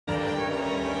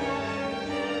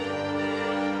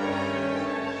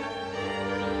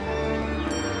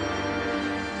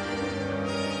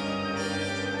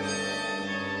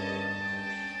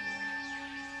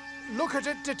Look at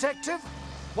it, Detective.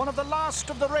 One of the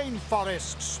last of the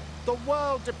rainforests. The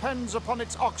world depends upon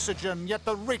its oxygen, yet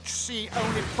the rich see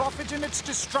only profit in its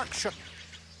destruction.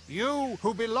 You,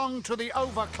 who belong to the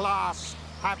overclass,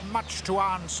 have much to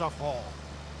answer for.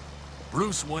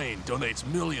 Bruce Wayne donates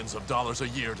millions of dollars a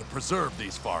year to preserve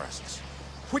these forests.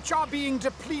 Which are being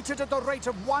depleted at the rate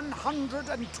of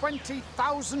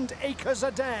 120,000 acres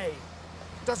a day.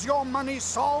 Does your money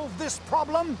solve this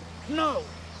problem? No.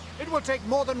 It will take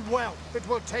more than wealth. It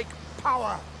will take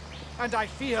power. And I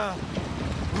fear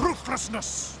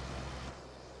ruthlessness.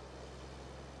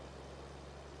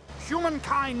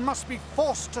 Humankind must be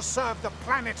forced to serve the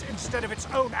planet instead of its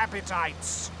own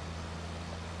appetites.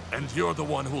 And you're the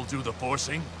one who'll do the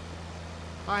forcing?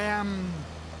 I am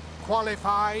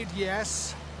qualified,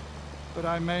 yes. But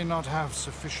I may not have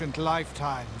sufficient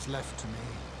lifetimes left to me.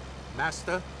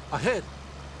 Master, ahead!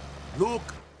 Look!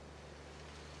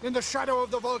 In the shadow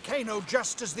of the volcano,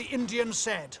 just as the Indian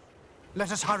said.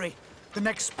 Let us hurry. The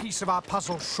next piece of our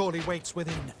puzzle surely waits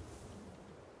within.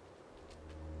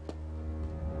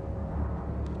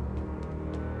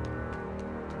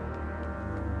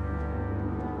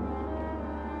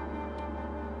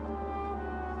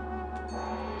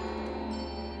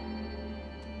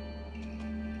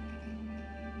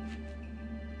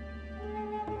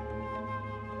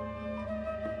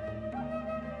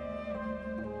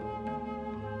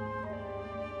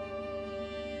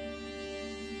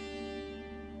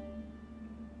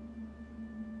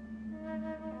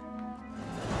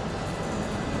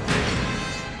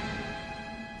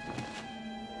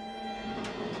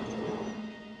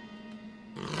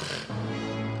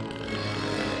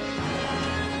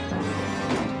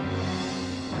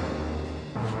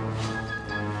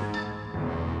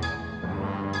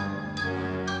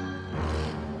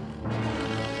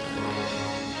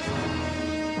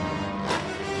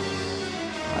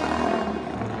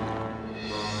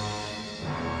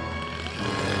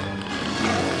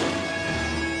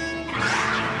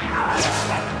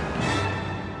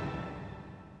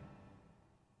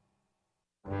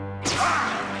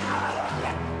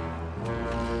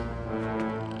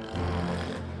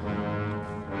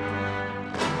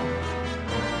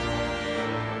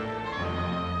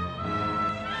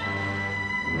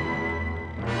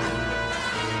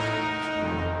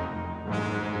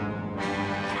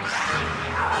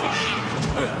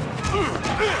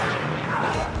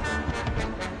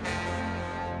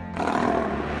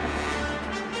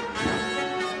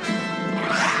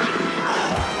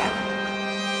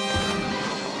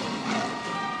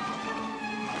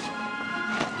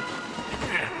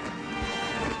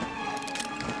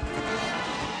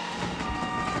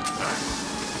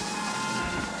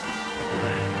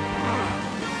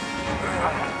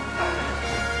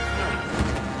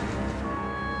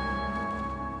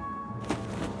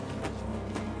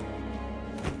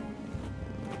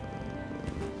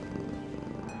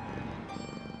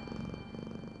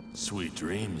 Sweet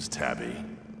dreams, Tabby.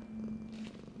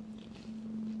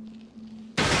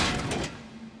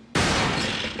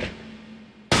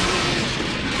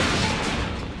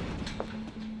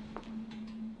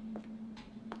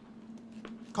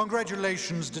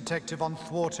 Congratulations, Detective, on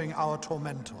thwarting our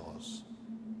tormentors.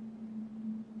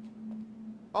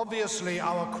 Obviously,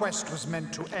 our quest was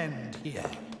meant to end here.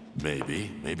 Maybe,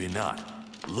 maybe not.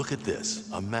 Look at this,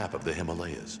 a map of the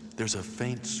Himalayas. There's a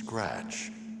faint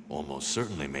scratch, almost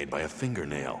certainly made by a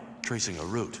fingernail, tracing a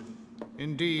route.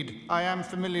 Indeed, I am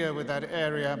familiar with that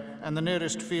area, and the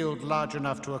nearest field large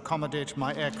enough to accommodate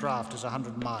my aircraft is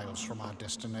 100 miles from our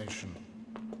destination.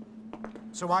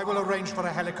 So I will arrange for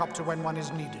a helicopter when one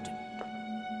is needed.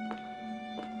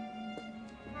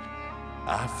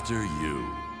 After you.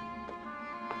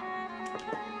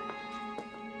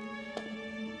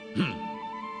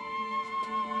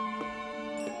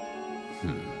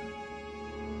 Hmm.